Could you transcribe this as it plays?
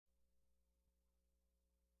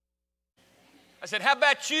I said, how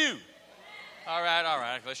about you? All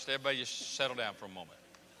right. Let's everybody just settle down for a moment.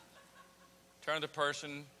 Turn to the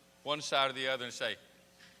person, one side or the other, and say,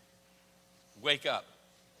 wake up.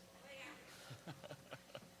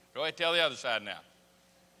 Go ahead, tell the other side now.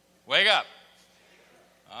 Wake up.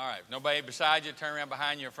 All right. If nobody beside you, turn around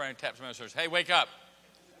behind you, your friend taps them and says, hey, wake up.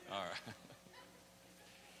 All right.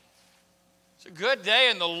 It's a good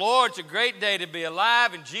day in the Lord. It's a great day to be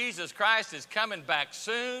alive, and Jesus Christ is coming back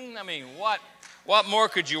soon. I mean, what more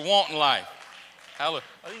could you want in life? Hallelujah.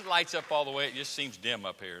 Are these lights up all the way? It just seems dim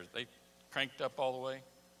up here. Are they cranked up all the way?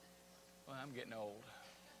 Well, I'm getting old.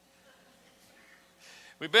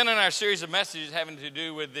 We've been in our series of messages having to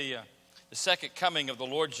do with the second coming of the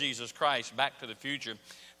Lord Jesus Christ, Back to the Future. In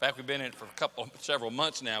fact, we've been in it for several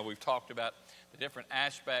months now. We've talked about the different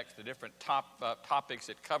aspects, the different topics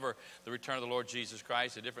that cover the return of the Lord Jesus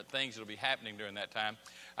Christ, the different things that will be happening during that time.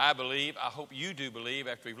 I hope you do believe,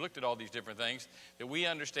 after we've looked at all these different things, that we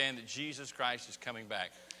understand that Jesus Christ is coming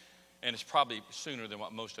back. And it's probably sooner than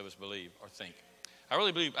what most of us believe or think. I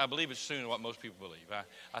believe it's sooner than what most people believe.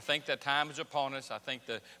 I think that time is upon us. I think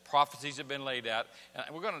the prophecies have been laid out.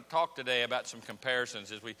 And we're going to talk today about some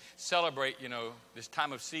comparisons as we celebrate, this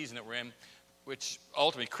time of season that we're in, which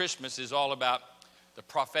ultimately Christmas is all about the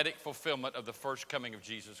prophetic fulfillment of the first coming of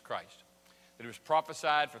Jesus Christ. That it was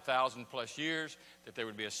prophesied for 1,000+ years that there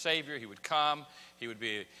would be a Savior. He would come. He would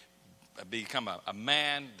become a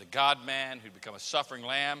man, the God-man, who'd become a suffering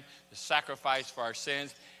lamb, the sacrifice for our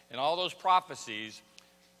sins. And all those prophecies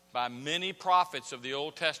by many prophets of the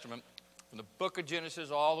Old Testament, from the book of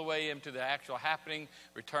Genesis all the way into the actual happening,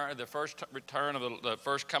 the first return of the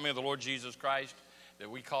first coming of the Lord Jesus Christ,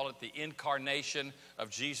 that we call it the incarnation of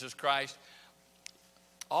Jesus Christ.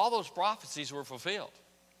 All those prophecies were fulfilled.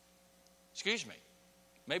 Excuse me.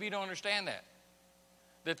 Maybe you don't understand that.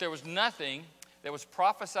 That there was nothing that was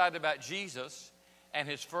prophesied about Jesus and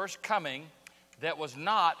his first coming that was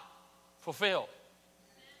not fulfilled.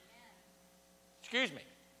 Excuse me.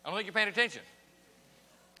 I don't think you're paying attention.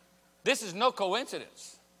 This is no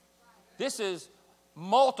coincidence. This is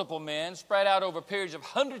multiple men spread out over periods of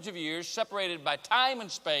hundreds of years, separated by time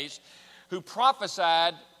and space, who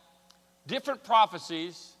prophesied different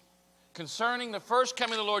prophecies concerning the first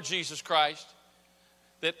coming of the Lord Jesus Christ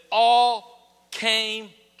that all came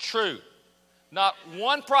true. Not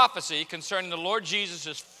one prophecy concerning the Lord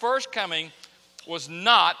Jesus' first coming was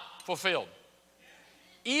not fulfilled.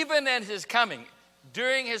 Even in his coming,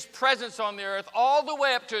 during his presence on the earth, all the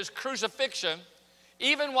way up to his crucifixion,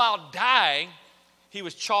 even while dying, he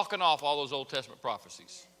was chalking off all those Old Testament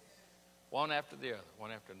prophecies, one after the other,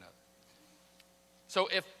 one after another. So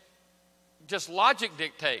if just logic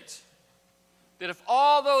dictates that if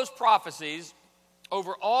all those prophecies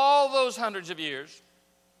over all those hundreds of years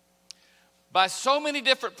by so many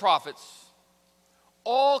different prophets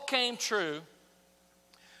all came true,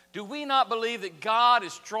 do we not believe that God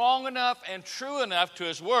is strong enough and true enough to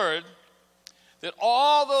his word that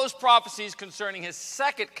all those prophecies concerning his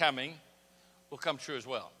second coming will come true as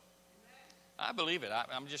well? I believe it.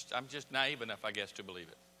 I'm just naive enough, I guess, to believe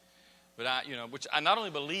it. But I not only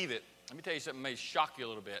believe it, let me tell you something that may shock you a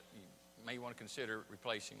little bit. You may want to consider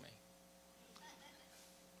replacing me.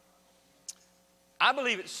 I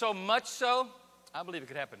believe it so much so, I believe it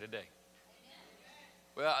could happen today.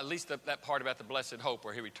 Well, at least that part about the blessed hope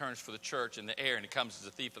where he returns for the church in the air and he comes as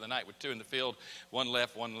a thief of the night with two in the field, one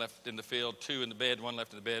left in the field, two in the bed, one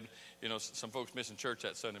left in the bed. Some folks missing church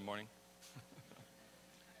that Sunday morning.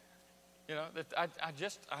 I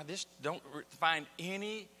just don't find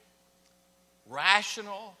any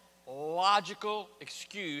rational, logical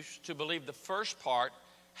excuse to believe the first part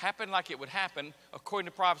happened like it would happen according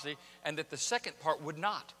to prophecy and that the second part would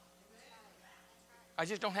not. I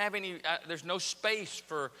just don't have any, there's no space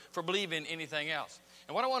for believing anything else.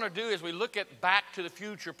 And what I want to do is we look at Back to the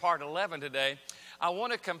Future, part 11 today. I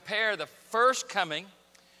want to compare the first coming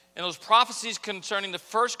and those prophecies concerning the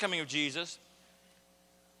first coming of Jesus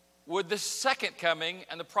with the second coming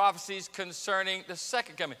and the prophecies concerning the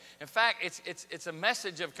second coming. In fact, it's a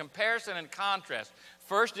message of comparison and contrast.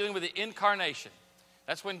 First, dealing with the incarnation.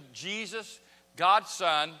 That's when Jesus, God's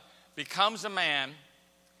Son, becomes a man,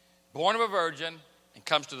 born of a virgin, and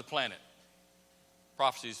comes to the planet.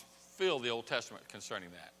 Prophecies fill the Old Testament concerning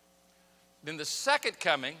that. Then the second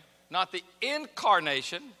coming, not the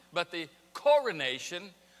incarnation, but the coronation,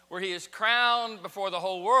 where he is crowned before the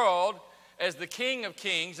whole world as the King of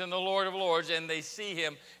Kings and the Lord of Lords, and they see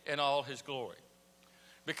him in all his glory.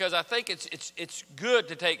 Because I think it's good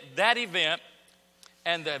to take that event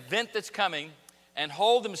and the event that's coming and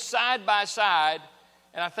hold them side by side,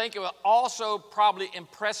 and I think it will also probably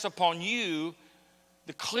impress upon you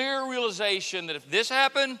the clear realization that if this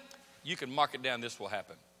happened, you can mark it down, this will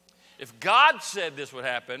happen. If God said this would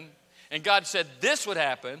happen, and God said this would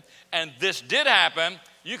happen, and this did happen,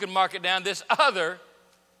 you can mark it down, this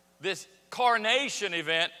coronation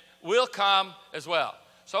event will come as well.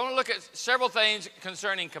 So I want to look at several things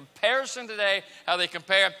concerning comparison today, how they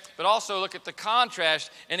compare, but also look at the contrast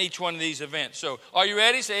in each one of these events. So are you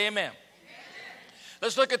ready? Say amen.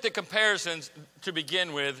 Let's look at the comparisons to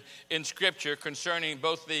begin with in Scripture concerning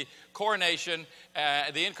both the coronation,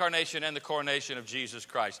 the incarnation and the coronation of Jesus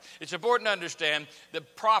Christ. It's important to understand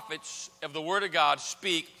that prophets of the Word of God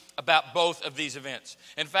speak about both of these events.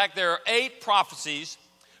 In fact, there are 8 prophecies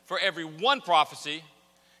for every one prophecy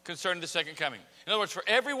concerning the second coming. In other words, for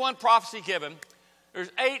every one prophecy given, there's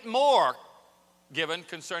 8 more given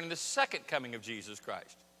concerning the second coming of Jesus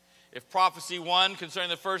Christ. If prophecy 1 concerning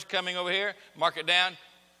the first coming over here, mark it down.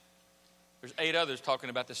 There's 8 others talking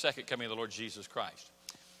about the second coming of the Lord Jesus Christ.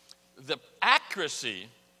 The accuracy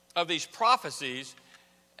of these prophecies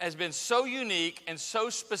has been so unique and so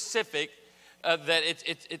specific that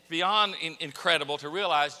it's beyond incredible to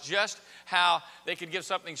realize just how they could give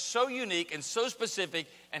something so unique and so specific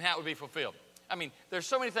and how it would be fulfilled. I mean, there's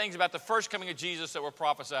so many things about the first coming of Jesus that were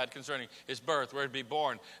prophesied concerning his birth, where he'd be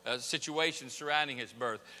born, situations surrounding his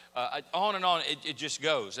birth. On and on, it just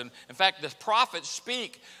goes. And in fact, the prophets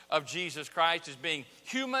speak of Jesus Christ as being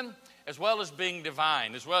human as well as being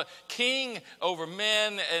divine, as well king over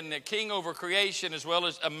men and king over creation, as well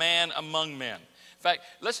as a man among men. In fact,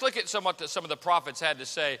 let's look at some of the prophets had to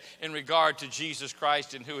say in regard to Jesus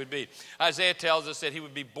Christ and who he'd be. Isaiah tells us that he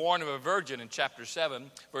would be born of a virgin in chapter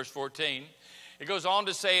 7, verse 14. It goes on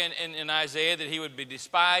to say in Isaiah that he would be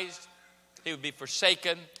despised, he would be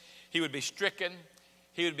forsaken, he would be stricken,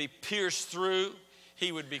 he would be pierced through,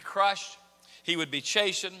 he would be crushed, he would be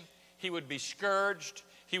chastened, he would be scourged,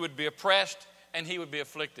 he would be oppressed, and he would be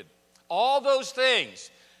afflicted. All those things,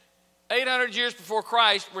 800 years before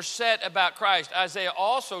Christ, were said about Christ. Isaiah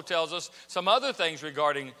also tells us some other things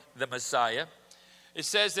regarding the Messiah. It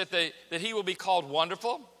says that he will be called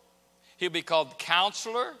Wonderful, he'll be called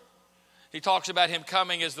Counselor. He talks about him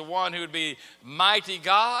coming as the one who would be mighty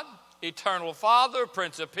God, eternal Father,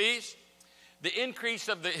 Prince of Peace. The increase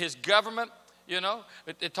of his government,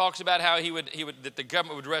 it talks about how that the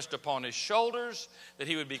government would rest upon his shoulders, that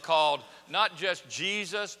he would be called not just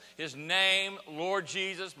Jesus, his name, Lord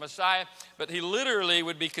Jesus, Messiah, but he literally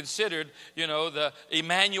would be considered, the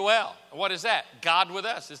Emmanuel. What is that? God with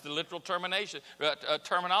us is the literal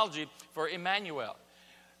terminology for Emmanuel.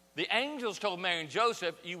 The angels told Mary and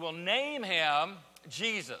Joseph, you will name him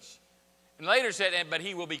Jesus. And later said, but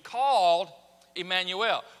he will be called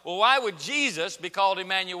Emmanuel. Well, why would Jesus be called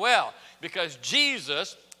Emmanuel? Because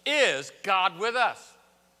Jesus is God with us.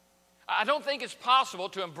 I don't think it's possible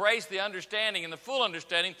to embrace the understanding and the full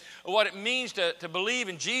understanding of what it means to believe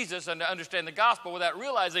in Jesus and to understand the gospel without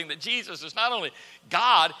realizing that Jesus is not only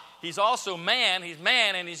God, he's also man. He's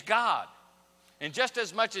man and he's God. And just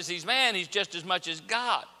as much as he's man, he's just as much as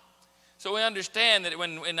God. So we understand that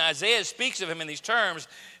when Isaiah speaks of him in these terms,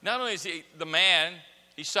 not only is he the man,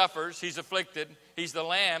 he suffers, he's afflicted, he's the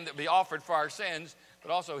lamb that will be offered for our sins,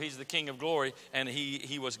 but also he's the King of glory, and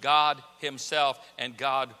he was God himself and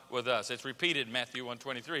God with us. It's repeated in Matthew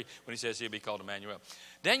 1:23 when he says he'll be called Emmanuel.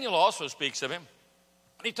 Daniel also speaks of him.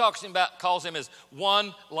 He calls him as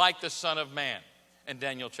one like the Son of Man in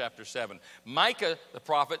Daniel chapter 7. Micah, the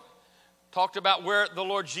prophet, talked about where the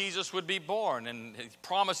Lord Jesus would be born, and he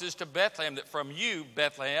promises to Bethlehem that from you,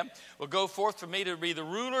 Bethlehem, will go forth for me to be the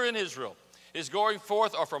ruler in Israel. His going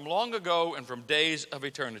forth are from long ago and from days of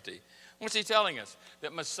eternity. What's he telling us?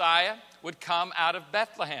 That Messiah would come out of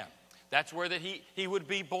Bethlehem. That's where that he would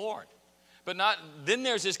be born. But then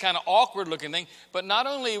there's this kind of awkward looking thing, but not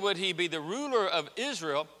only would he be the ruler of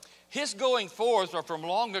Israel, his going forth are from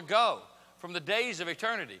long ago, from the days of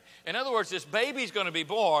eternity. In other words, this baby's going to be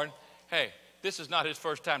born. Hey, this is not his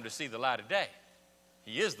first time to see the light of day.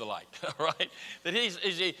 He is the light, right? That he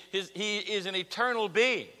is an eternal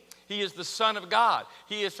being. He is the Son of God.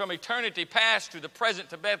 He is from eternity past to the present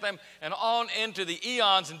to Bethlehem and on into the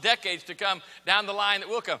eons and decades to come down the line that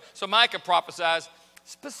will come. So Micah prophesies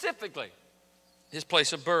specifically his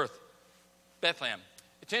place of birth, Bethlehem.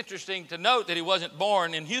 It's interesting to note that he wasn't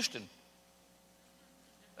born in Houston.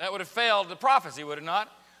 That would have failed the prophecy, would it not?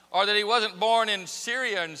 Or that he wasn't born in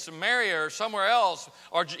Syria and Samaria or somewhere else,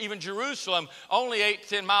 or even Jerusalem, only 8 to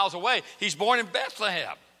 10 miles away. He's born in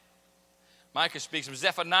Bethlehem. Micah speaks of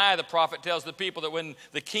Zephaniah, the prophet, tells the people that when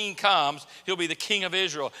the king comes, he'll be the king of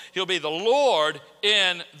Israel. He'll be the Lord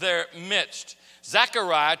in their midst.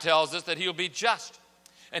 Zechariah tells us that he'll be just.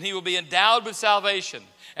 and he will be endowed with salvation.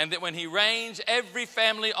 And that when he reigns, every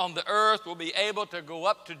family on the earth will be able to go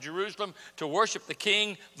up to Jerusalem to worship the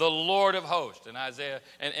King, the Lord of hosts,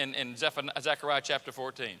 in Zechariah chapter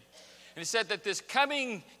 14. And he said that this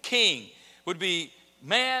coming king would be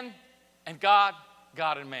man and God,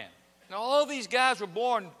 God and man. Now all these guys were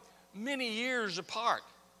born many years apart.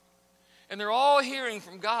 And they're all hearing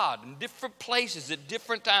from God in different places at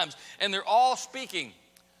different times. And they're all speaking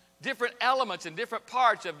different elements and different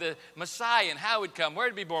parts of the Messiah and how he'd come, where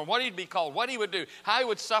he'd be born, what he'd be called, what he would do, how he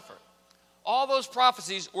would suffer. All those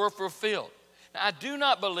prophecies were fulfilled. Now, I do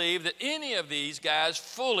not believe that any of these guys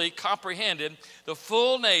fully comprehended the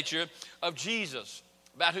full nature of Jesus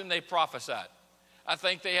about whom they prophesied. I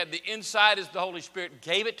think they had the insight as the Holy Spirit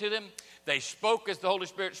gave it to them. They spoke as the Holy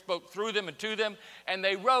Spirit spoke through them and to them, and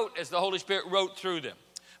they wrote as the Holy Spirit wrote through them.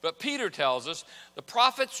 But Peter tells us, the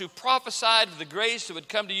prophets who prophesied of the grace that would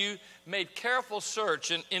come to you made careful search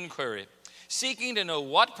and inquiry, seeking to know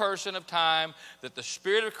what portion of time that the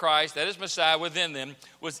Spirit of Christ, that is Messiah, within them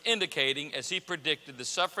was indicating as he predicted the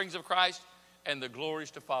sufferings of Christ and the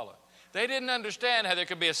glories to follow. They didn't understand how there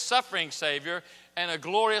could be a suffering Savior and a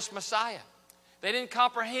glorious Messiah. They didn't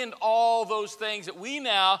comprehend all those things that we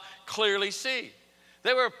now clearly see.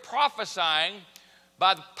 They were prophesying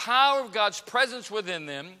by the power of God's presence within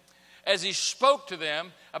them as he spoke to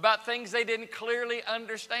them about things they didn't clearly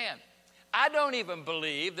understand. I don't even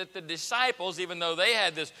believe that the disciples, even though they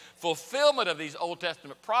had this fulfillment of these Old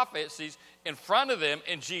Testament prophecies in front of them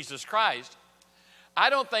in Jesus Christ, I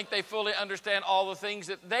don't think they fully understand all the things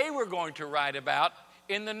that they were going to write about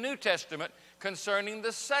in the New Testament concerning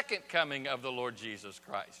the second coming of the Lord Jesus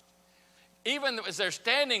Christ. Even as they're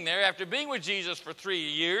standing there after being with Jesus for 3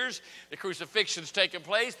 years, the crucifixion's taken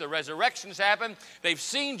place, the resurrection's happened, they've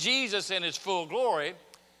seen Jesus in his full glory,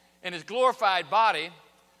 in his glorified body,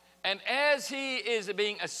 and as he is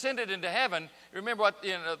being ascended into heaven, remember what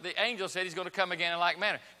the angel said, he's going to come again in like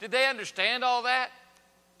manner. Did they understand all that?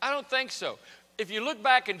 I don't think so. If you look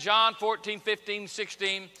back in John 14, 15,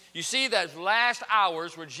 16, you see those last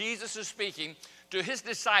hours where Jesus is speaking to his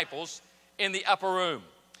disciples in the upper room.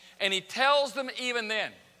 And he tells them even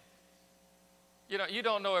then, you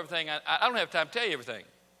don't know everything. I don't have time to tell you everything.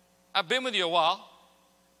 I've been with you a while,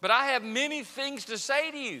 but I have many things to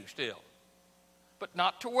say to you still. But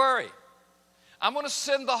not to worry. I'm going to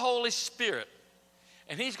send the Holy Spirit,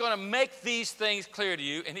 and he's going to make these things clear to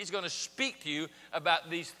you, and he's going to speak to you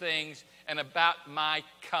about these things and about my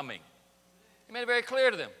coming. He made it very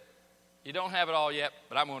clear to them. You don't have it all yet,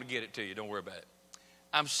 but I'm going to get it to you. Don't worry about it.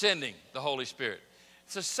 I'm sending the Holy Spirit.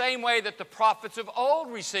 It's the same way that the prophets of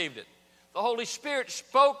old received it. The Holy Spirit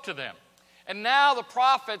spoke to them. And now the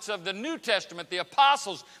prophets of the New Testament, the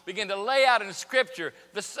apostles, begin to lay out in Scripture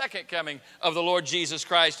the second coming of the Lord Jesus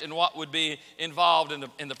Christ and what would be involved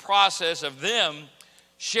in the process of them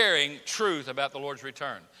sharing truth about the Lord's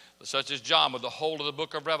return, such as John with the whole of the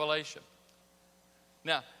book of Revelation.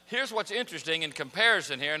 Now, here's what's interesting in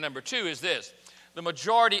comparison here. Number two is this. The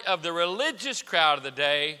majority of the religious crowd of the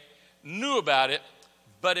day knew about it,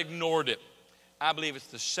 but ignored it. I believe it's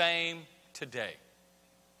the same today.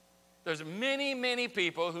 There's many, many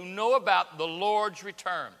people who know about the Lord's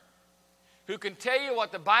return, who can tell you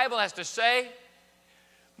what the Bible has to say.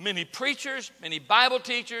 Many preachers, many Bible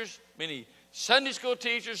teachers, many Sunday school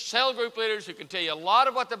teachers, cell group leaders who can tell you a lot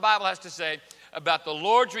of what the Bible has to say about the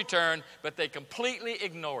Lord's return, but they completely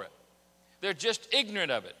ignore it. They're just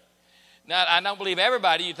ignorant of it. Now, I don't believe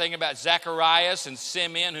everybody. You think about Zacharias and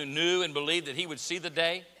Simeon who knew and believed that he would see the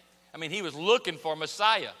day. I mean, he was looking for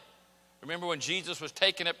Messiah. Remember when Jesus was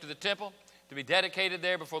taken up to the temple to be dedicated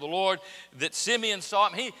there before the Lord, that Simeon saw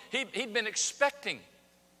him. He'd been expecting.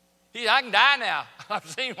 I can die now. I've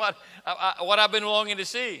seen what I've been longing to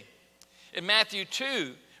see. In Matthew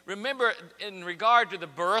 2, remember in regard to the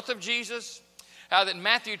birth of Jesus, how that in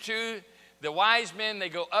Matthew 2, the wise men, they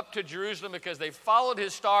go up to Jerusalem because they followed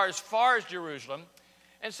his star as far as Jerusalem.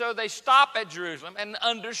 And so they stop at Jerusalem, and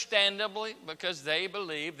understandably, because they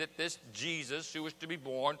believed that this Jesus who was to be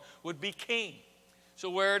born would be king. So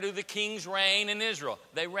where do the kings reign in Israel?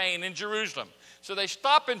 They reign in Jerusalem. So they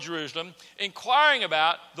stop in Jerusalem, inquiring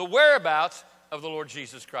about the whereabouts of the Lord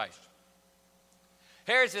Jesus Christ.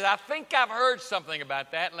 Herod says, I think I've heard something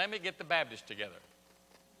about that. Let me get the Baptists together.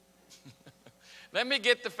 Let me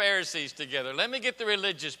get the Pharisees together. Let me get the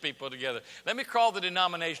religious people together. Let me call the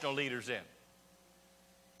denominational leaders in.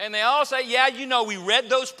 And they all say, yeah, we read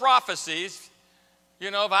those prophecies,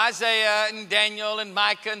 of Isaiah and Daniel and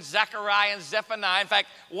Micah and Zechariah and Zephaniah. In fact,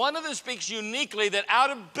 one of them speaks uniquely that out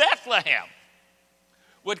of Bethlehem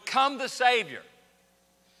would come the Savior.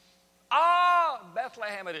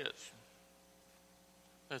 Bethlehem it is.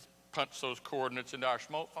 punch those coordinates into our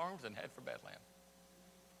smoke farms and head for Bethlehem.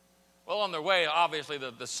 Well, on their way, obviously,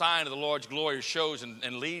 the sign of the Lord's glory shows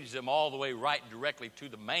and leads them all the way right directly to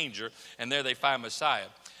the manger, and there they find Messiah.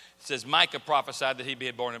 It says Micah prophesied that he'd be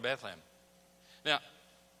born in Bethlehem. Now,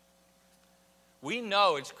 we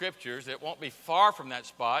know in Scriptures that it won't be far from that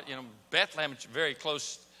spot. You know, Bethlehem is very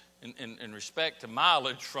close in respect to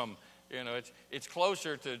mileage from, you know, it's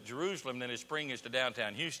closer to Jerusalem than Spring is to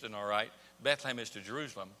downtown Houston, all right? Bethlehem is to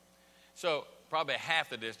Jerusalem. So probably half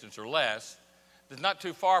the distance or less. It's not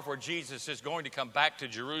too far where Jesus is going to come back to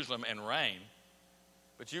Jerusalem and reign.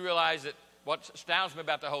 But you realize that what astounds me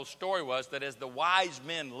about the whole story was that as the wise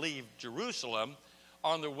men leave Jerusalem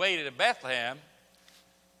on their way to Bethlehem,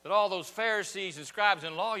 that all those Pharisees and scribes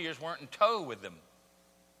and lawyers weren't in tow with them.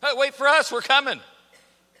 Hey, wait for us, we're coming.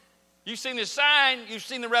 You've seen the sign, you've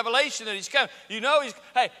seen the revelation that he's coming. You know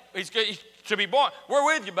he's to be born. We're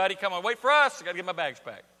with you, buddy. Come on, wait for us. I got to get my bags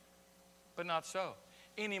packed. But not so.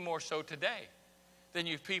 Any more so today. Then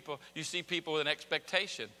you see people with an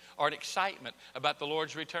expectation or an excitement about the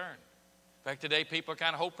Lord's return. In fact, today people are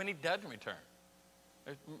kind of hoping he doesn't return.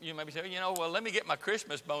 You maybe say, well, let me get my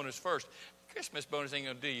Christmas bonus first. Christmas bonus ain't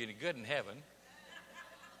going to do you any good in heaven.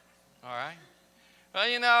 All right?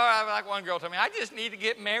 Well, like one girl told me, I just need to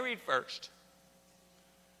get married first.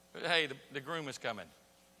 But hey, the groom is coming.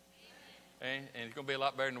 And it's going to be a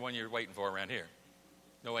lot better than the one you're waiting for around here.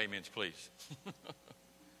 No amens, please.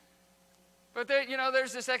 But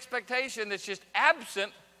there's this expectation that's just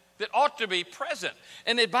absent that ought to be present.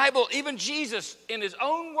 And the Bible, even Jesus, in his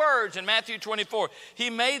own words in Matthew 24, he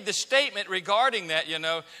made the statement regarding that,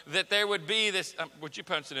 that there would be this. Would you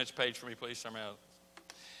punch the next page for me, please, somehow?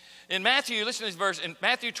 In Matthew, listen to this verse, in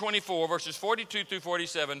Matthew 24, verses 42 through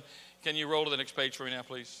 47. Can you roll to the next page for me now,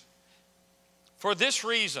 please? For this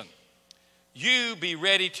reason, you be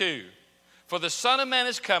ready too, for the Son of Man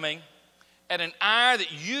is coming at an hour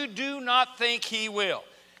that you do not think he will.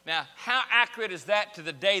 Now, how accurate is that to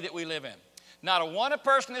the day that we live in? Not a one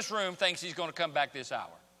person in this room thinks he's going to come back this hour.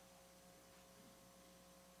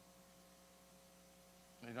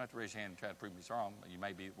 You don't have to raise your hand and try to prove me wrong. You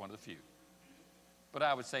may be one of the few. But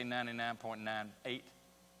I would say 99.98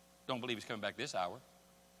 don't believe he's coming back this hour.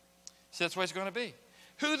 So that's what it's going to be.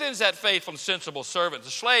 Who then is that faithful and sensible servant,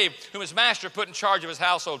 the slave whom his master put in charge of his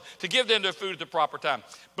household to give them their food at the proper time?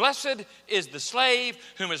 Blessed is the slave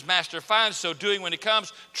whom his master finds so doing when he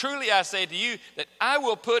comes. Truly I say to you that I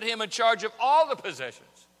will put him in charge of all the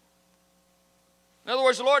possessions. In other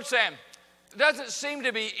words, the Lord's saying, there doesn't seem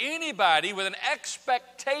to be anybody with an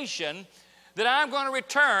expectation that I'm going to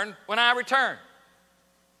return when I return.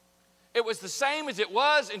 It was the same as it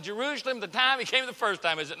was in Jerusalem the time he came the first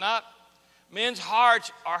time, is it not? Men's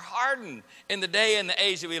hearts are hardened in the day and the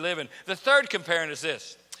age that we live in. The third comparison is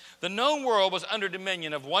this. The known world was under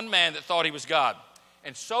dominion of one man that thought he was God.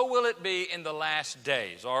 And so will it be in the last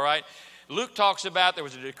days, all right? Luke talks about there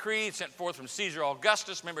was a decree sent forth from Caesar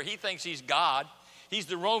Augustus. Remember, he thinks he's God. He's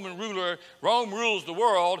the Roman ruler. Rome rules the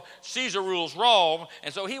world. Caesar rules Rome.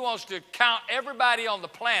 And so he wants to count everybody on the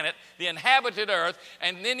planet, the inhabited earth,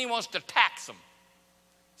 and then he wants to tax them.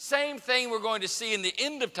 Same thing we're going to see in the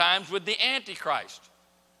end of times with the Antichrist,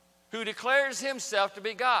 who declares himself to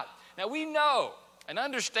be God. Now we know and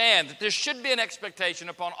understand that there should be an expectation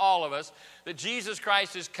upon all of us that Jesus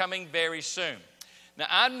Christ is coming very soon. Now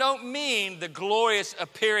I don't mean the glorious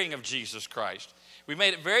appearing of Jesus Christ. We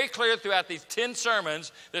made it very clear throughout these 10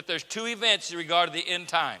 sermons that there's two events in regard to the end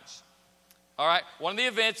times. All right, one of the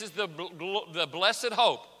events is the blessed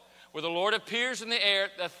hope, where the Lord appears in the air,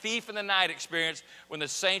 the thief in the night experience, when the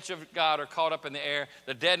saints of God are caught up in the air,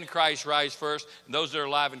 the dead in Christ rise first, and those that are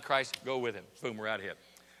alive in Christ go with him. Boom, we're out of here.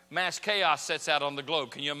 Mass chaos sets out on the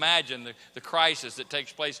globe. Can you imagine the crisis that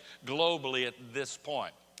takes place globally at this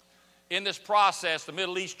point? In this process, the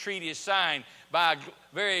Middle East Treaty is signed by a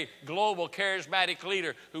very global, charismatic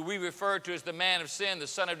leader who we refer to as the man of sin, the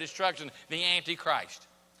son of destruction, the Antichrist.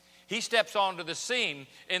 He steps onto the scene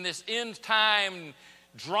in this end time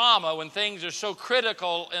drama when things are so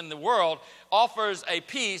critical in the world, offers a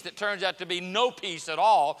peace that turns out to be no peace at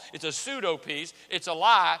all. It's a pseudo peace. It's a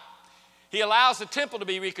lie. He allows the temple to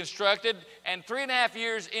be reconstructed, and 3.5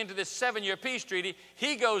 years into this 7-year peace treaty,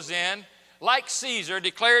 he goes in, like Caesar,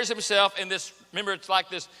 declares himself in this, remember it's like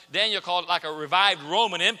this, Daniel called it like a revived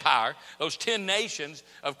Roman Empire, those 10 nations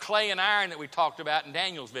of clay and iron that we talked about in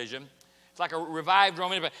Daniel's vision. It's like a revived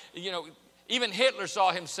Roman Empire. Even Hitler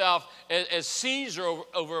saw himself as Caesar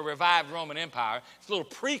over a revived Roman Empire. It's a little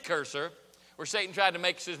precursor where Satan tried to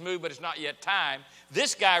make his move, but it's not yet time.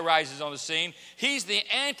 This guy rises on the scene. He's the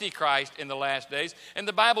Antichrist in the last days, and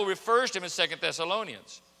the Bible refers to him in 2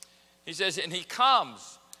 Thessalonians. He says, and he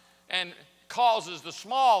comes, and causes the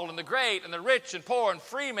small and the great and the rich and poor and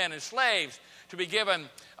free men and slaves to be given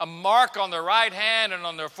a mark on their right hand and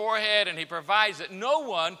on their forehead, and he provides that no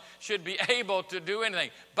one should be able to do anything,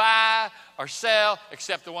 buy or sell,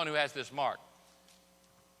 except the one who has this mark.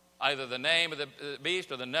 Either the name of the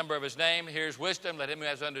beast or the number of his name. Here's wisdom. Let him who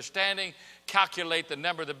has understanding calculate the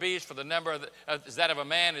number of the beast, for the number is that of a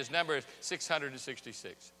man. His number is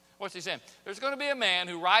 666. What's he saying? There's going to be a man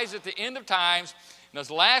who rises at the end of times in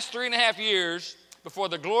those last 3.5 years before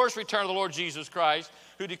the glorious return of the Lord Jesus Christ,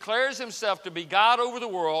 who declares himself to be God over the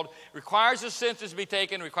world, requires the census to be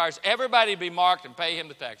taken, requires everybody to be marked and pay him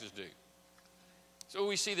the taxes due. So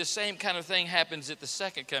we see the same kind of thing happens at the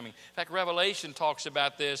second coming. In fact, Revelation talks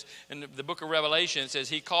about this. In the book of Revelation, it says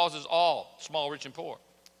he causes all, small, rich, and poor.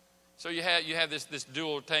 So you have this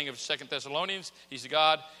dual thing of 2 Thessalonians, he's the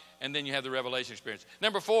God, and then you have the Revelation experience.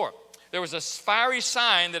 Number 4, there was a fiery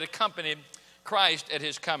sign that accompanied Christ at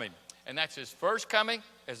his coming. And that's his first coming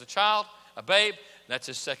as a child, a babe. That's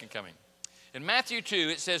his second coming. In Matthew 2,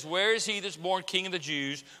 it says, where is he that's born King of the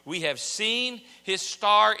Jews? We have seen his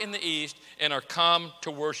star in the east and are come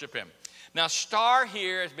to worship him. Now, star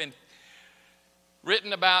here has been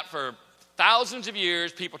written about for thousands of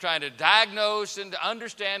years, people trying to diagnose and to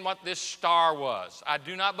understand what this star was. I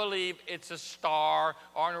do not believe it's a star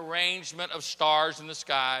or an arrangement of stars in the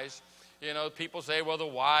skies. You know, people say, well, the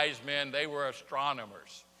wise men, they were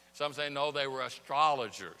astronomers. Some say, no, they were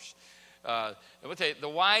astrologers. Let me tell you, the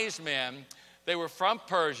wise men, they were from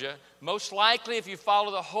Persia. Most likely, if you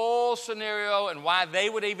follow the whole scenario and why they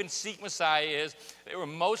would even seek Messiah is, they were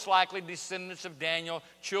most likely descendants of Daniel,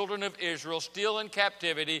 children of Israel, still in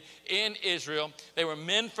captivity in Israel. They were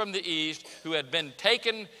men from the east who had been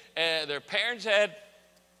taken, their parents had,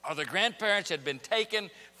 or their grandparents had been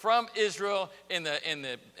taken from Israel when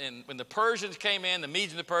the Persians came in, the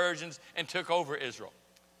Medes and the Persians, and took over Israel.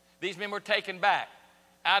 These men were taken back.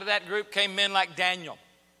 Out of that group came men like Daniel,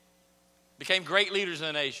 became great leaders in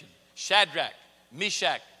the nation. Shadrach,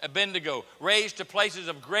 Meshach, Abednego, raised to places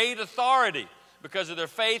of great authority because of their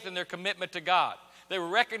faith and their commitment to God. They were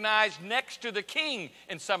recognized next to the king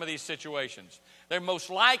in some of these situations. They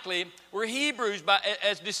most likely were Hebrews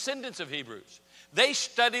as descendants of Hebrews. They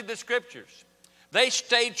studied the scriptures. They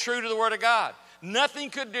stayed true to the word of God. Nothing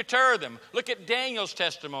could deter them. Look at Daniel's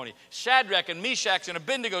testimony, Shadrach and Meshach's and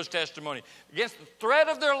Abednego's testimony. Against the threat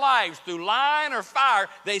of their lives, through lion or fire,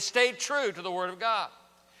 they stayed true to the word of God.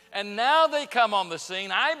 And now they come on the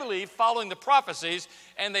scene, I believe, following the prophecies,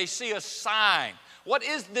 and they see a sign. What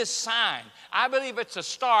is this sign? I believe it's a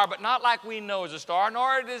star, but not like we know as a star,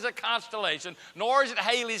 nor it is a constellation, nor is it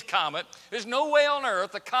Halley's Comet. There's no way on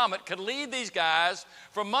earth a comet could lead these guys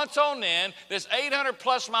for months on end, this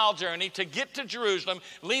 800-plus mile journey to get to Jerusalem,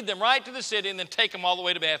 lead them right to the city, and then take them all the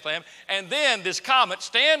way to Bethlehem. And then this comet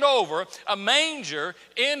stand over a manger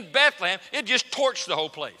in Bethlehem. It just torched the whole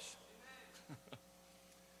place.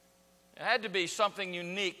 It had to be something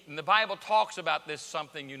unique, and the Bible talks about this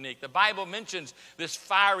something unique. The Bible mentions this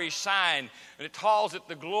fiery sign, and it calls it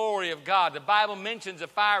the glory of God. The Bible mentions a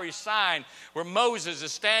fiery sign where Moses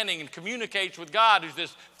is standing and communicates with God. There's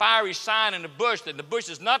this fiery sign in the bush, that the bush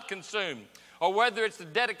is not consumed. Or whether it's the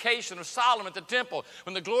dedication of Solomon at the temple,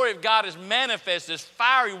 when the glory of God is manifest, this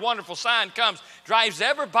fiery, wonderful sign comes, drives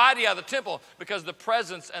everybody out of the temple because of the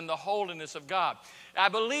presence and the holiness of God. I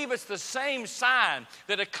believe it's the same sign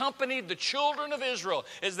that accompanied the children of Israel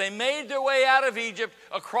as they made their way out of Egypt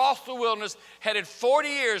across the wilderness, headed 40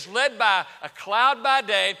 years, led by a cloud by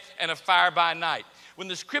day and a fire by night. When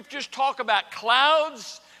the scriptures talk about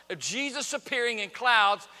clouds, Jesus appearing in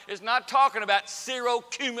clouds is not talking about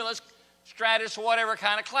cirrocumulus, stratus, whatever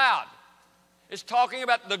kind of cloud. It's talking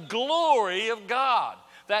about the glory of God,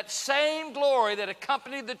 that same glory that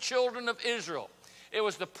accompanied the children of Israel. It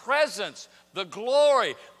was the presence, the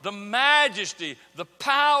glory, the majesty, the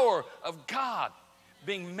power of God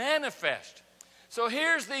being manifest. So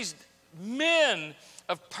here's these men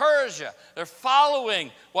of Persia. They're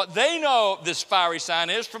following what they know this fiery sign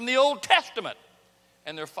is from the Old Testament.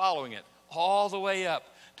 And they're following it all the way up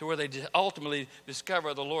to where they ultimately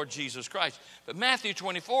discover the Lord Jesus Christ. But Matthew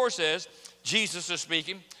 24 says, Jesus is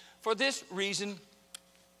speaking, for this reason,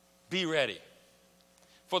 be ready.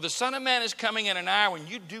 For the Son of Man is coming in an hour when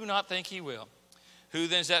you do not think he will. Who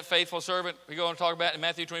then is that faithful servant we go and talk about in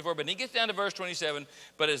Matthew 24? But he gets down to verse 27.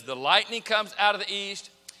 But as the lightning comes out of the east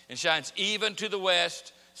and shines even to the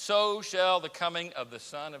west, so shall the coming of the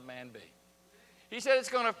Son of Man be. He said it's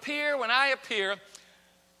going to appear when I appear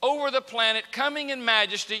over the planet, coming in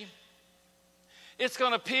majesty. It's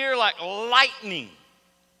going to appear like lightning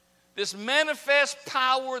This manifest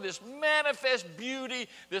power, this manifest beauty,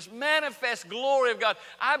 this manifest glory of God,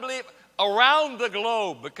 I believe around the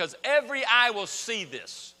globe, because every eye will see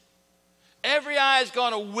this. Every eye is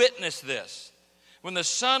going to witness this. When the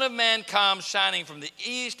Son of Man comes shining from the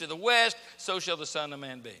east to the west, so shall the Son of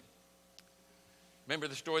Man be. Remember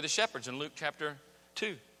the story of the shepherds in Luke chapter 2.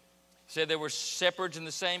 It said there were shepherds in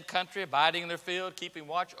the same country, abiding in their field, keeping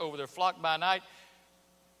watch over their flock by night.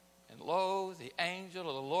 And lo, the angel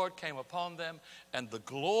of the Lord came upon them, and the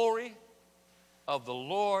glory of the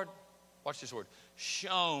Lord, watch this word,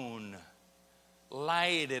 shone,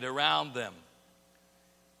 lighted around them.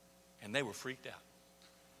 And they were freaked out.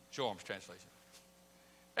 Jorm's translation.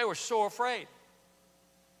 They were so afraid.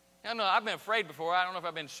 I know I've been afraid before. I don't know if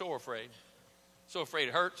I've been so afraid. So afraid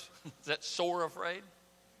it hurts. Is that sore afraid?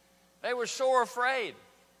 They were so afraid.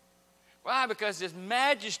 Why? Because this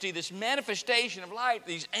majesty, this manifestation of light,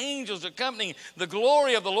 these angels accompanying the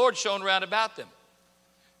glory of the Lord shone round about them.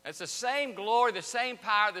 It's the same glory, the same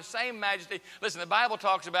power, the same majesty. Listen, the Bible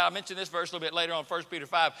talks about, I mentioned this verse a little bit later on, 1 Peter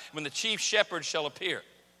 5, when the chief shepherd shall appear.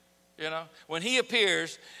 You know, when he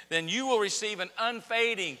appears, then you will receive an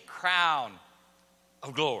unfading crown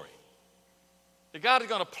of glory. That God is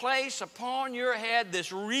going to place upon your head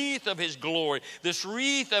this wreath of his glory, this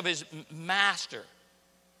wreath of his master.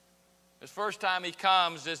 The first time he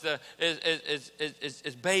comes is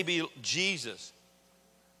baby Jesus.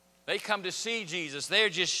 They come to see Jesus. They're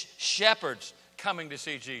just shepherds coming to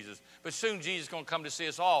see Jesus. But soon Jesus is going to come to see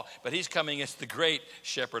us all. But he's coming as the great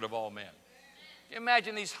shepherd of all men. Can you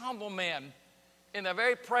imagine these humble men in the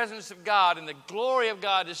very presence of God, and the glory of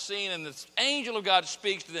God is seen, and the angel of God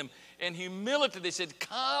speaks to them. In humility, they said,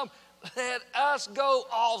 come, let us go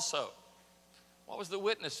also. What was the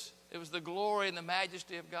witness? It was the glory and the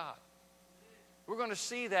majesty of God. We're going to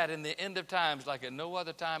see that in the end of times like at no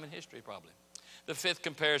other time in history probably. The fifth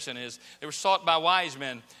comparison is they were sought by wise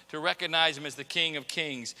men to recognize him as the King of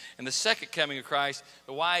Kings. And the second coming of Christ,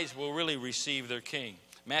 the wise will really receive their King.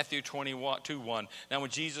 Matthew 22:1. Now when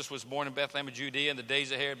Jesus was born in Bethlehem of Judea in the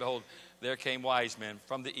days of Herod, behold, there came wise men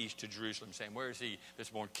from the east to Jerusalem, saying, where is he that's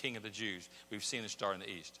born King of the Jews? We've seen a star in the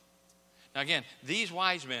east. Now again, these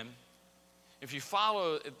wise men, if you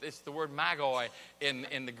follow, it's the word magoi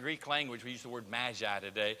in the Greek language. We use the word magi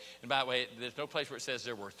today. And by the way, there's no place where it says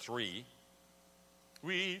there were three.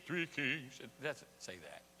 We three kings. It doesn't say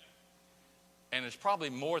that. And it's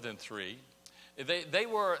probably more than three. They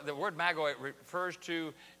were, the word magoi refers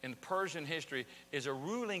to, in Persian history, is a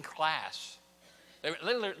ruling class.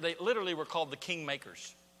 They literally were called the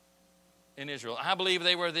kingmakers in Israel. I believe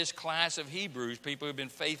they were this class of Hebrews, people who've been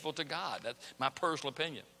faithful to God. That's my personal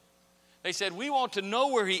opinion. They said, we want to know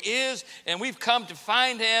where he is, and we've come to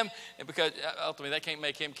find him. And because ultimately they can't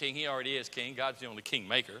make him king. He already is king. God's the only king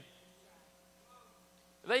maker.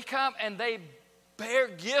 They come and they bear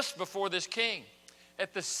gifts before this king.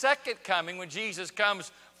 At the second coming, when Jesus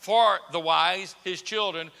comes for the wise, his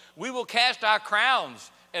children, we will cast our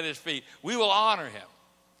crowns at his feet. We will honor him.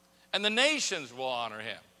 And the nations will honor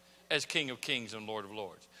him as King of Kings and Lord of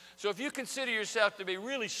Lords. So if you consider yourself to be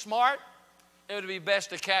really smart, it would be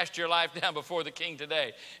best to cast your life down before the king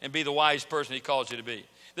today and be the wise person he calls you to be.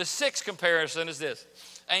 The sixth comparison is this.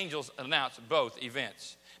 Angels announce both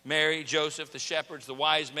events. Mary, Joseph, the shepherds, the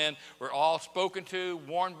wise men were all spoken to,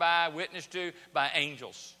 warned by, witnessed to by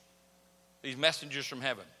angels. These messengers from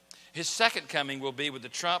heaven. His second coming will be with the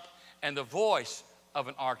trump and the voice of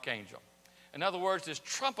an archangel. In other words, this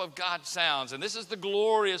trump of God sounds, and this is the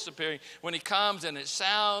glorious appearing. When he comes and it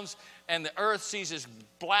sounds, and the earth sees this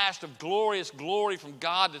blast of glorious glory from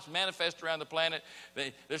God that's manifest around the planet,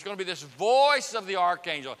 there's going to be this voice of the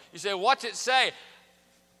archangel. You say, what's it say?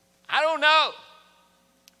 I don't know,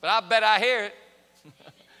 but I bet I hear it.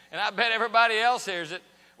 And I bet everybody else hears it.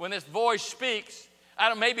 When this voice speaks,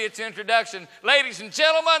 maybe it's an introduction. Ladies and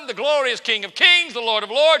gentlemen, the glorious King of Kings, the Lord of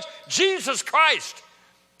Lords, Jesus Christ.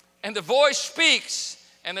 And the voice speaks,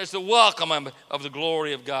 and there's the welcome of the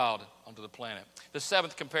glory of God onto the planet. The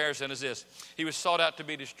seventh comparison is this. He was sought out to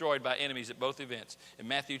be destroyed by enemies at both events. In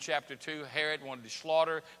Matthew chapter 2, Herod wanted to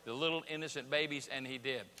slaughter the little innocent babies, and he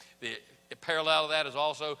did. The parallel of that is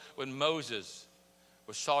also when Moses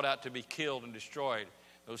was sought out to be killed and destroyed.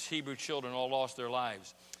 Those Hebrew children all lost their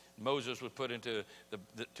lives. Moses was put into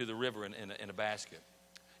the river in a basket.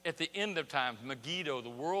 At the end of time, Megiddo, the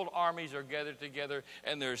world armies are gathered together,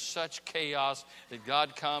 and there's such chaos that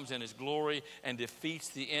God comes in his glory and defeats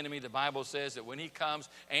the enemy. The Bible says that when he comes,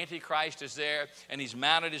 Antichrist is there, and he's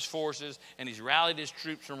mounted his forces, and he's rallied his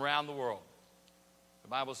troops from around the world. The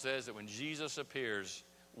Bible says that when Jesus appears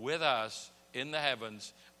with us in the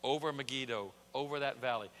heavens over Megiddo, over that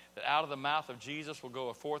valley. That out of the mouth of Jesus will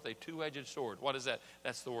go forth a two-edged sword. What is that?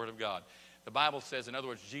 That's the word of God. The Bible says, in other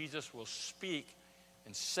words, Jesus will speak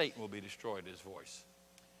and Satan will be destroyed at his voice.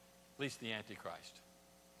 At least the Antichrist.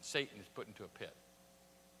 Satan is put into a pit.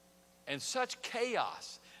 And such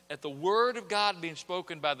chaos at the word of God being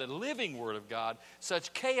spoken by the living word of God,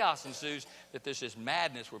 such chaos ensues that there's this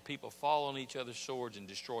madness where people fall on each other's swords and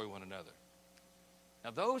destroy one another. Now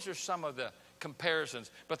those are some of the comparisons,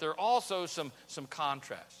 but there are also some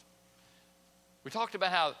contrasts. We talked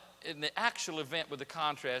about how in the actual event with the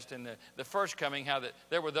contrast in the first coming, how that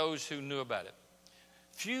there were those who knew about it.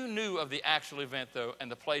 Few knew of the actual event, though,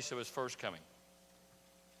 and the place of his first coming.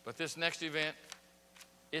 But this next event,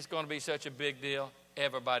 it's going to be such a big deal,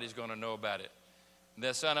 everybody's going to know about it.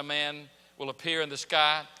 The Son of Man will appear in the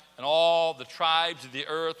sky, and all the tribes of the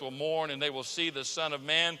earth will mourn, and they will see the Son of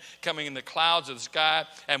Man coming in the clouds of the sky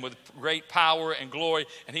and with great power and glory.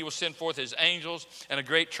 And he will send forth his angels and a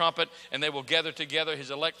great trumpet, and they will gather together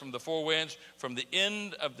his elect from the four winds, from the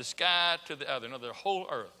end of the sky to the other. No, the whole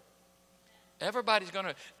earth. Everybody's going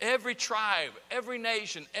to, every tribe, every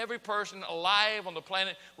nation, every person alive on the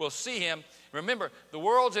planet will see him. Remember, the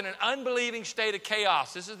world's in an unbelieving state of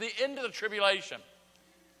chaos. This is the end of the tribulation.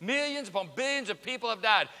 Millions upon billions of people have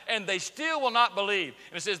died, and they still will not believe.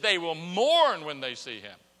 And it says they will mourn when they see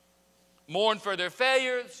him. Mourn for their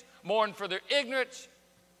failures, mourn for their ignorance,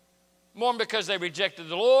 mourn because they rejected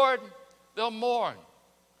the Lord. They'll mourn.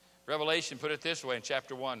 Revelation put it this way in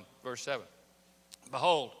chapter 1, verse 7.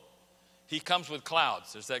 Behold, he comes with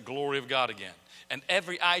clouds. There's that glory of God again. And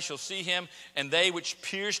every eye shall see him, and they which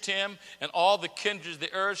pierced him, and all the kindreds of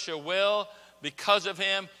the earth shall wail because of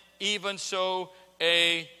him. Even so,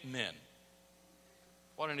 amen.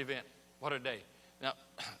 What an event. What a day. Now,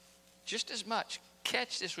 just as much,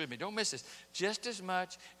 catch this with me. Don't miss this. Just as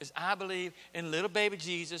much as I believe in little baby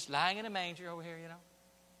Jesus lying in a manger over here,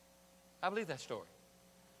 I believe that story.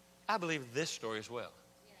 I believe this story as well.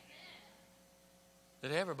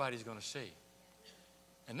 That everybody's going to see.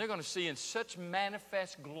 And they're going to see in such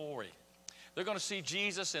manifest glory. They're going to see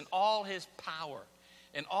Jesus in all his power,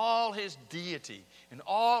 in all his deity, in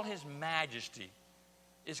all his majesty.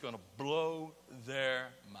 It's going to blow their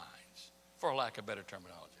minds, for lack of better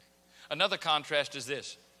terminology. Another contrast is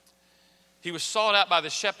this. He was sought out by the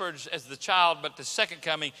shepherds as the child, but the second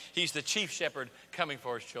coming, he's the chief shepherd coming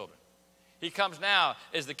for his children. He comes now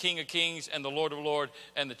as the King of Kings and the Lord of Lords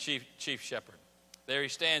and the chief shepherd. There he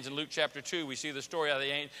stands in Luke chapter 2. We see the story of the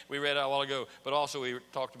angel we read a while ago, but also we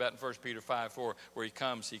talked about in 1 Peter 5:4, where he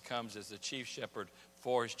comes as the chief shepherd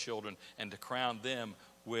for his children and to crown them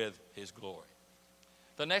with his glory.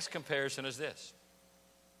 The next comparison is this.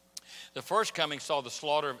 The first coming saw the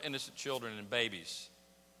slaughter of innocent children and babies,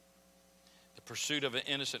 the pursuit of an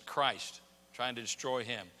innocent Christ, trying to destroy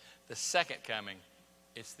him. The second coming,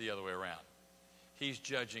 it's the other way around. He's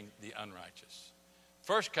judging the unrighteous.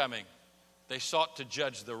 First coming, they sought to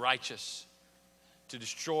judge the righteous, to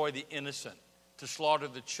destroy the innocent, to slaughter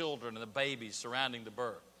the children and the babies surrounding the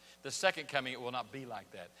birth. The second coming, it will not be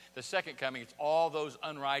like that. The second coming, it's all those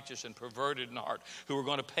unrighteous and perverted in heart who are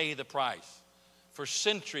going to pay the price. For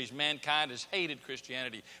centuries, mankind has hated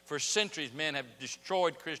Christianity. For centuries, men have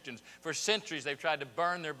destroyed Christians. For centuries, they've tried to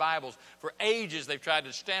burn their Bibles. For ages, they've tried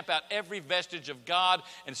to stamp out every vestige of God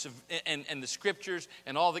and the Scriptures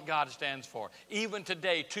and all that God stands for. Even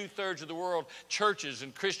today, 2/3 of the world, churches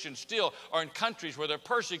and Christians still are in countries where they're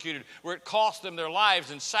persecuted, where it costs them their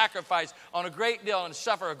lives and sacrifice on a great deal and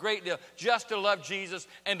suffer a great deal just to love Jesus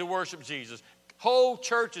and to worship Jesus. Whole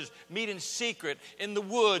churches meet in secret in the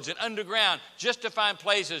woods and underground just to find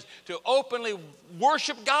places to openly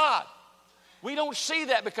worship God. We don't see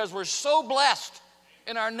that because we're so blessed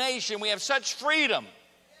in our nation. We have such freedom.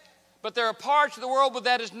 But there are parts of the world where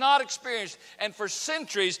that is not experienced. And for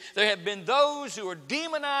centuries, there have been those who are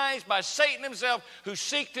demonized by Satan himself who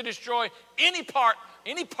seek to destroy any part,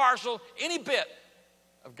 any parcel, any bit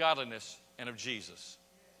of godliness and of Jesus.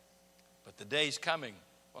 But the day's coming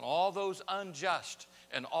when all those unjust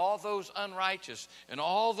and all those unrighteous and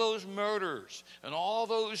all those murderers and all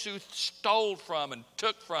those who stole from and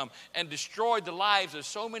took from and destroyed the lives of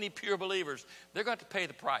so many pure believers, they're going to pay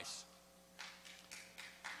the price.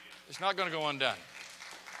 It's not going to go undone.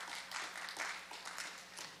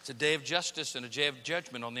 It's a day of justice and a day of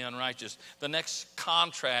judgment on the unrighteous. The next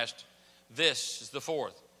contrast, this is the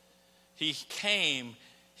fourth. He came.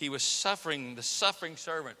 He was suffering, the suffering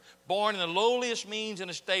servant, born in the lowliest means in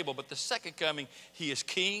a stable. But the second coming, he is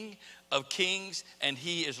King of kings and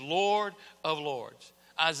he is Lord of lords.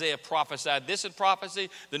 Isaiah prophesied this in prophecy.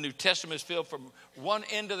 The New Testament is filled from one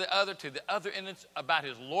end to the other end about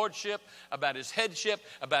his lordship, about his headship,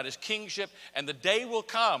 about his kingship. And the day will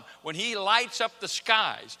come when he lights up the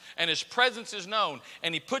skies and his presence is known,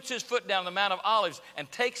 and he puts his foot down the Mount of Olives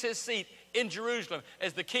and takes his seat in Jerusalem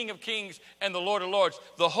as the King of Kings and the Lord of Lords.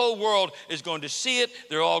 The whole world is going to see it.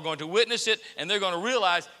 They're all going to witness it, and they're going to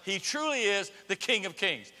realize he truly is the King of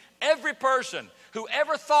Kings. Every person who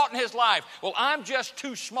ever thought in his life, well, I'm just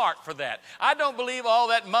too smart for that. I don't believe all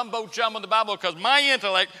that mumbo jumbo in the Bible because my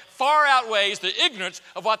intellect far outweighs the ignorance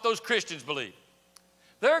of what those Christians believe.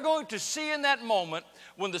 They're going to see in that moment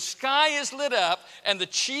when the sky is lit up and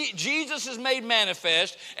Jesus is made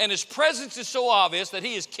manifest and his presence is so obvious that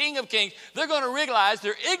he is King of Kings, they're going to realize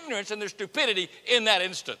their ignorance and their stupidity in that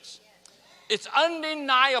instance. It's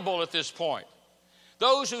undeniable at this point.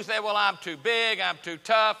 Those who say, well, I'm too big, I'm too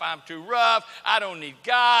tough, I'm too rough, I don't need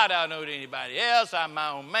God, I don't need anybody else, I'm my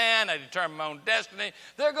own man, I determine my own destiny.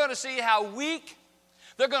 They're going to see how weak.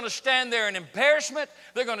 They're going to stand there in embarrassment.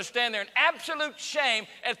 They're going to stand there in absolute shame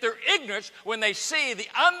at their ignorance when they see the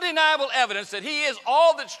undeniable evidence that he is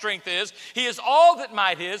all that strength is, he is all that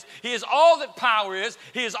might is, he is all that power is,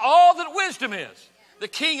 he is all that wisdom is. The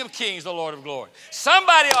King of Kings, the Lord of glory.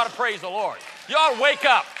 Somebody ought to praise the Lord. You ought to wake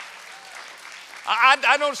up.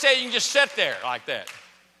 I don't say you can just sit there like that.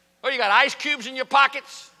 Oh, you got ice cubes in your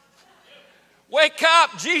pockets? Wake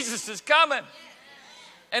up. Jesus is coming.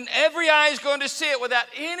 And every eye is going to see it without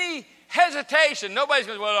any hesitation. Nobody's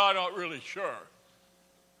going to say, well, I'm not really sure.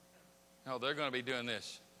 No, they're going to be doing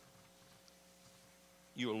this.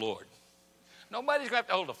 You are Lord. Nobody's going to have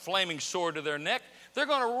to hold a flaming sword to their neck. They're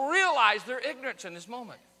going to realize their ignorance in this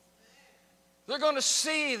moment. They're going to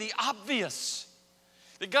see the obvious.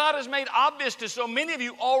 That God has made obvious to so many of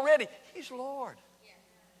you already. He's Lord.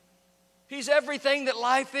 He's everything that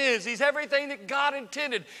life is. He's everything that God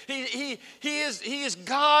intended. He is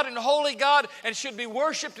God and holy God and should be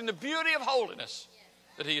worshiped in the beauty of holiness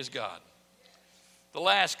that he is God. The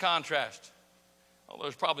last contrast, although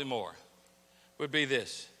there's probably more, would be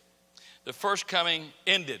this. The first coming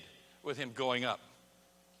ended with him going up.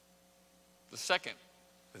 The second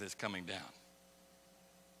with his coming down.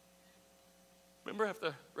 Remember after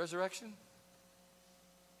the resurrection?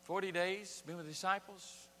 40 days, been with the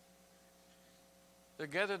disciples. They're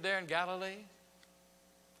gathered there in Galilee.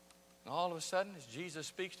 And all of a sudden, as Jesus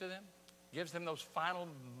speaks to them, gives them those final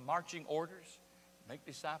marching orders, make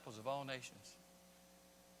disciples of all nations.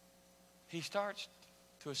 He starts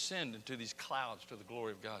to ascend into these clouds to the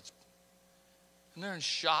glory of God. And they're in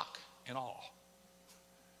shock and awe,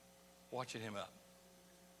 watching him up.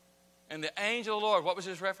 And the angel of the Lord, what was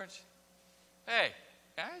his reference? Hey,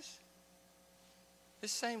 guys,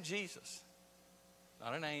 this same Jesus,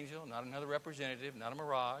 not an angel, not another representative, not a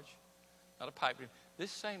mirage, not a pipe dream.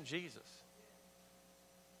 This same Jesus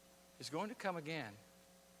is going to come again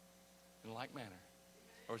in like manner.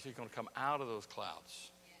 Or is he going to come out of those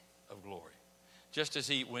clouds of glory? Just as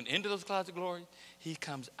he went into those clouds of glory, he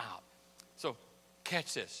comes out. So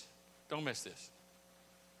catch this. Don't miss this.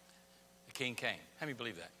 The king came. How many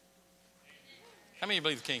believe that? How many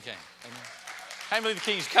believe the king came? Amen. How many believe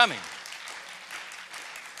the king's coming?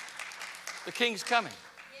 The king's coming.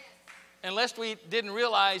 Unless we didn't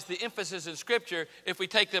realize the emphasis in Scripture, if we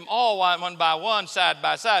take them all one by one, side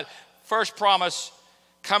by side, first promise,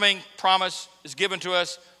 coming promise is given to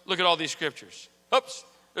us. Look at all these Scriptures. Oops,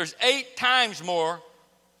 there's 8 times more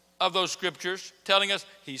of those Scriptures telling us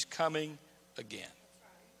he's coming again.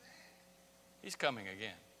 He's coming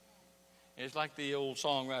again. It's like the old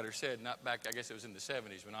songwriter said, not back, I guess it was in the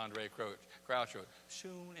 70s when Andre Crouch wrote,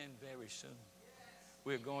 soon and very soon,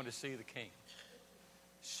 we're going to see the king.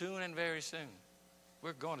 Soon and very soon,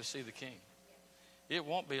 we're going to see the king. It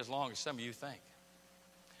won't be as long as some of you think.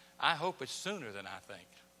 I hope it's sooner than I think.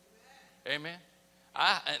 Amen.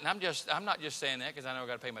 I'm not just saying that because I know I've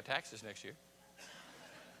got to pay my taxes next year.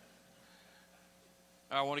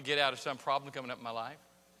 Or I want to get out of some problem coming up in my life.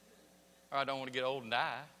 Or I don't want to get old and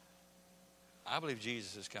die. I believe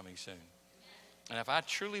Jesus is coming soon. And if I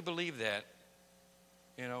truly believe that,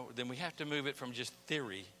 then we have to move it from just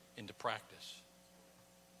theory into practice.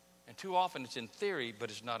 And too often it's in theory,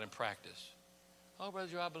 but it's not in practice. Oh, Brother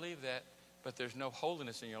Joe, I believe that, but there's no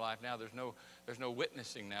holiness in your life now. There's no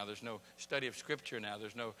witnessing now. There's no study of Scripture now.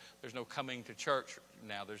 There's no coming to church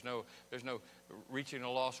now. There's no reaching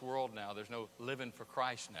a lost world now. There's no living for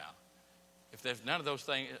Christ now. If there's none of those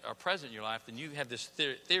things are present in your life, then you have this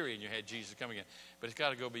theory in your head, Jesus is coming in. But it's got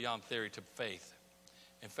to go beyond theory to faith.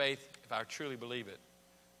 And faith, if I truly believe it,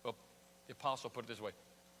 well, the apostle put it this way.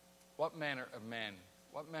 What manner of man,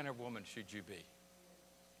 what manner of woman should you be?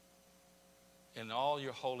 in all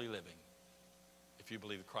your holy living if you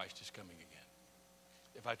believe that Christ is coming again.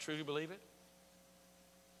 If I truly believe it,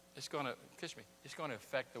 it's going to, kiss me, it's going to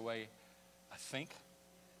affect the way I think.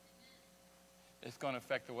 It's going to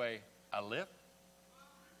affect the way I live.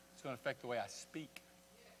 It's going to affect the way I speak.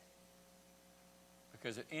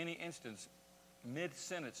 Because at any instance,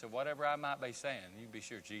 mid-sentence of whatever I might be saying, you can be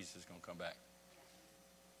sure Jesus is going to come back.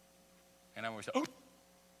 And I'm going to say, oh,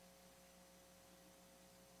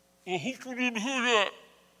 I hope you didn't hear that.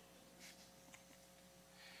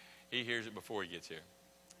 He hears it before he gets here.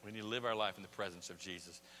 We need to live our life in the presence of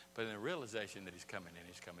Jesus, but in the realization that he's coming and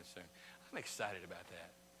he's coming soon. I'm excited about that.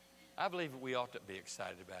 I believe we ought to be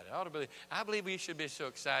excited about it. I believe we should be so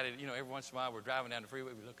excited. You know, every once in a while we're driving down the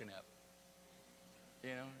freeway, we're looking up.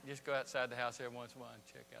 You know, just go outside the house every once in a while and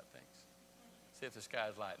check out things. See if the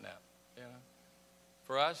sky's lighting up. You know,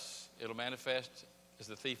 for us, it'll manifest as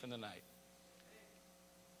the thief in the night.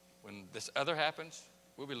 When this other happens,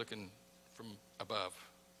 we'll be looking from above,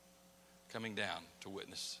 coming down to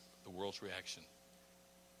witness the world's reaction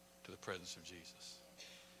to the presence of Jesus.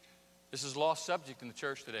 This is a lost subject in the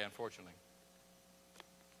church today, unfortunately.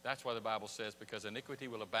 That's why the Bible says, because iniquity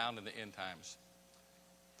will abound in the end times,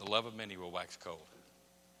 the love of many will wax cold.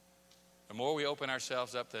 The more we open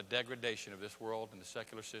ourselves up to the degradation of this world and the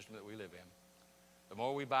secular system that we live in, the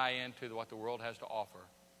more we buy into what the world has to offer,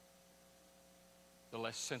 the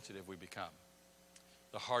less sensitive we become,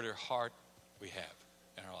 the harder heart we have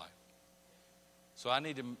in our life. So I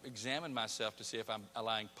need to examine myself to see if I'm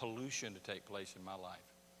allowing pollution to take place in my life.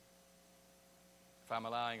 If I'm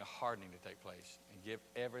allowing a hardening to take place, and give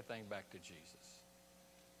everything back to Jesus.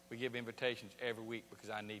 We give invitations every week because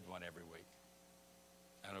I need one every week.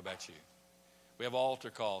 I don't know about you. We have altar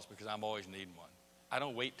calls because I'm always needing one. I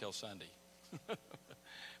don't wait till Sunday.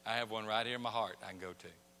 I have one right here in my heart I can go to.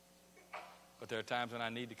 But there are times when I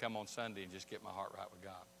need to come on Sunday and just get my heart right with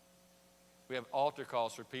God. We have altar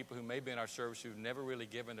calls for people who may be in our service who've never really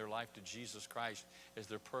given their life to Jesus Christ as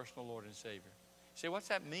their personal Lord and Savior. You say, what's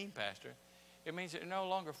that mean, Pastor? It means that you're no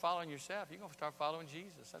longer following yourself. You're going to start following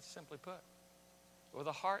Jesus. That's simply put. With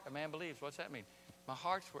the heart, a man believes. What's that mean? My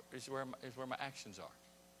heart is where my actions are.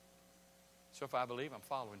 So if I believe, I'm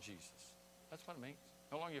following Jesus. That's what it means.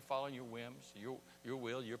 No longer you're following your whims, your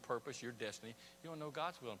will, your purpose, your destiny. You don't know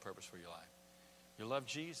God's will and purpose for your life. You love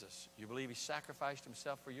Jesus. You believe he sacrificed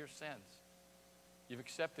himself for your sins. You've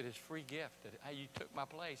accepted his free gift. That, hey, you took my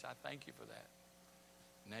place. I thank you for that.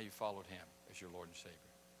 Now you followed him as your Lord and Savior.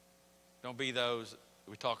 Don't be those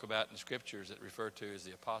we talk about in the scriptures that refer to as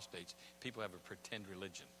the apostates. People have a pretend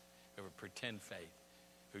religion, who have a pretend faith,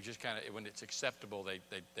 who just kind of, when it's acceptable, they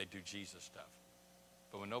do Jesus stuff.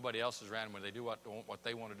 But when nobody else is around, when they do what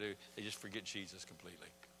they want to do, they just forget Jesus completely.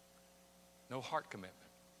 No heart commitment.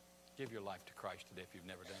 Give your life to Christ today if you've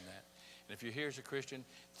never done that. And if you're here as a Christian,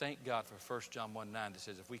 thank God for 1 John 1:9 that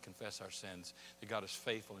says if we confess our sins, that God is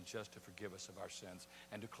faithful and just to forgive us of our sins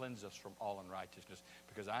and to cleanse us from all unrighteousness.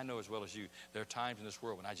 Because I know as well as you, there are times in this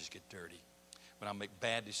world when I just get dirty, when I make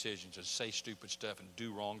bad decisions and say stupid stuff and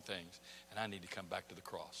do wrong things, and I need to come back to the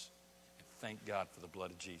cross. And thank God for the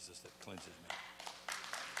blood of Jesus that cleanses me.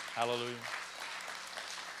 Hallelujah.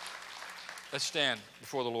 Let's stand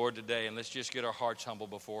before the Lord today and let's just get our hearts humble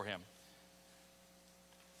before him.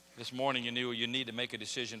 This morning you knew you need to make a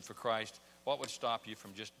decision for Christ. What would stop you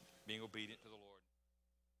from just being obedient to the Lord?